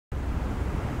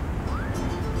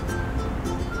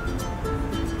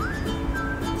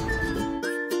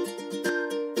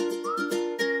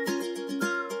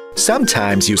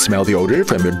Sometimes you smell the odor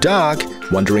from your dog,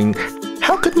 wondering,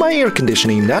 how could my air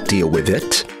conditioning not deal with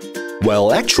it?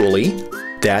 Well, actually,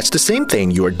 that's the same thing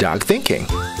your dog thinking.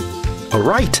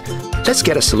 Alright, let's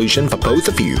get a solution for both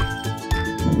of you.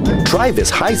 Try this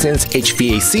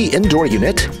HisenseHVAC indoor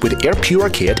unit with Air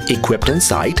Pure Kit equipped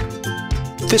inside.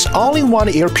 This all-in-one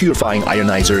air purifying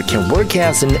ionizer can work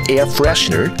as an air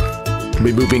freshener,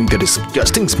 removing the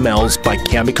disgusting smells by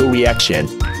chemical reaction,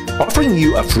 offering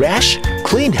you a fresh,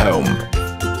 clean home.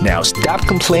 Now stop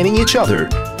complaining each other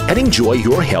and enjoy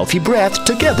your healthy breath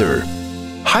together.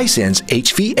 Hisense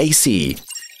HVAC.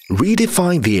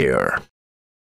 Redefine the air.